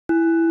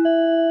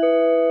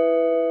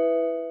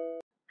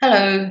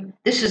Hello,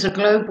 this is a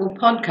global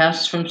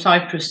podcast from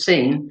Cyprus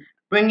Scene,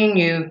 bringing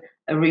you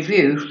a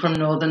review from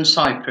Northern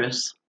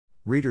Cyprus.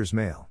 Reader's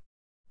Mail.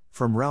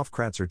 From Ralph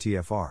Kratzer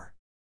TFR.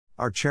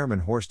 Our chairman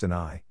Horst and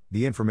I,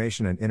 the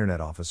Information and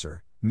Internet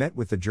Officer, met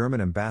with the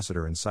German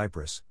ambassador in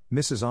Cyprus,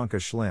 Mrs.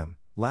 Anka Schlimm,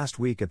 last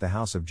week at the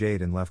House of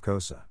Jade in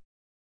Lefkosa.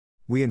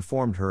 We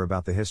informed her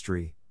about the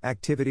history,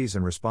 activities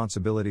and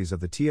responsibilities of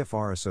the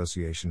TFR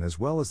Association as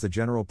well as the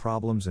general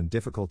problems and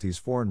difficulties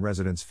foreign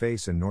residents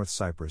face in North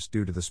Cyprus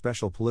due to the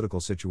special political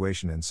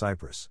situation in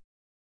Cyprus.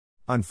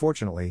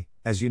 Unfortunately,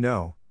 as you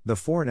know, the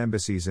foreign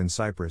embassies in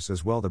Cyprus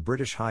as well the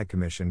British High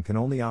Commission can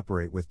only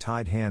operate with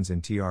tied hands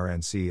in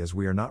TRNC as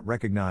we are not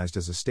recognized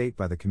as a state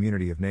by the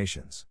community of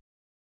nations.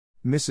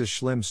 Mrs.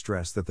 Schlimm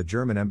stressed that the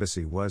German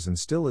embassy was and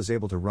still is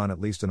able to run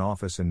at least an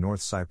office in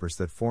North Cyprus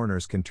that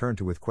foreigners can turn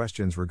to with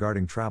questions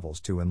regarding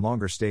travels to and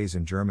longer stays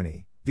in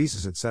Germany,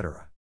 visas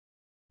etc.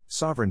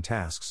 Sovereign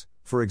tasks,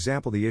 for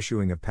example the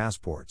issuing of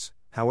passports,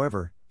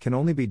 however, can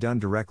only be done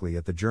directly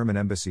at the German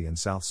embassy in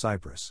South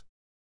Cyprus.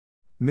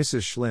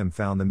 Mrs. Schlimm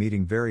found the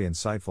meeting very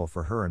insightful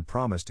for her and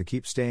promised to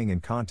keep staying in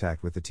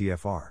contact with the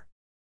TFR.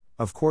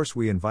 Of course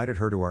we invited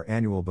her to our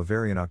annual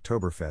Bavarian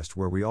Oktoberfest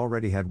where we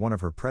already had one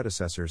of her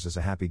predecessors as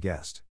a happy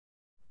guest.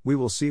 We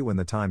will see when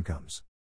the time comes.